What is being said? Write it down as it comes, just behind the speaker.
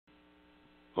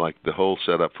like the whole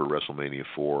setup for WrestleMania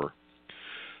 4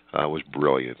 was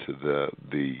brilliant.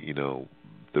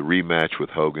 The rematch with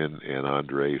Hogan and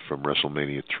Andre from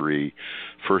WrestleMania 3,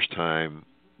 first time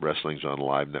wrestling's on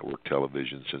live network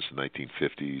television since the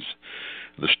 1950s.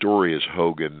 The story is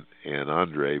Hogan and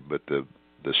Andre, but the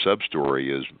sub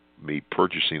story is me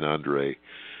purchasing Andre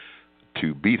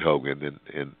to beat Hogan,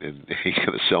 and he's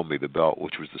going to sell me the belt,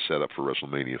 which was the setup for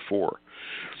WrestleMania 4.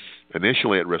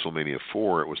 Initially at WrestleMania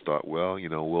 4, it was thought, well,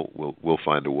 we'll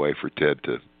find a way for Ted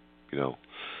to,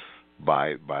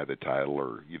 buy the title,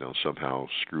 or somehow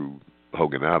screw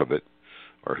Hogan out of it,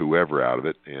 or whoever out of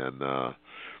it. And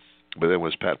but then it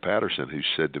was Pat Patterson who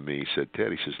said to me, he said,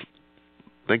 Ted, he says,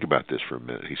 think about this for a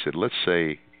minute. He said, let's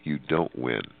say you don't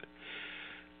win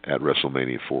at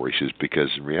WrestleMania 4. He says, because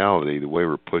in reality, the way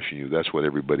we're pushing you, that's what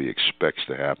everybody expects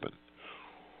to happen.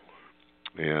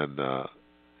 And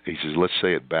he says, let's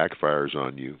say it backfires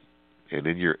on you, and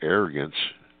in your arrogance,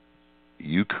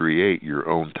 you create your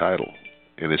own title.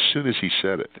 And as soon as he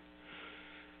said it,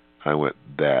 I went,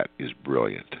 that is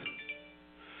brilliant.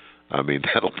 I mean,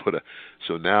 that'll put a...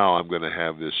 So now I'm going to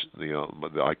have this,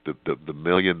 like the $1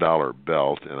 million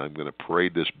belt, and I'm going to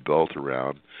parade this belt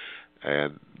around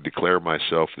and declare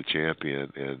myself the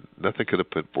champion, and nothing could have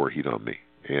put more heat on me.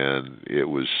 And it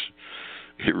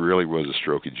really was a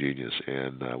stroke of genius,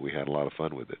 and we had a lot of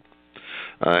fun with it.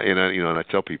 And I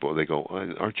tell people, they go,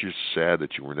 aren't you sad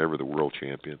that you were never the world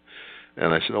champion?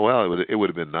 And I said, oh, well, it would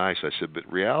have been nice. I said, but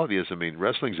reality is, I mean,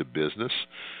 wrestling's a business,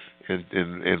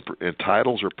 and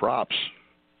titles are props.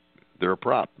 They're a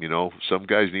prop. Some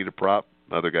guys need a prop,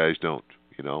 other guys don't.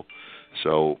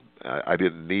 So I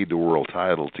didn't need the world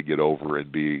title to get over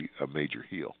and be a major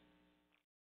heel.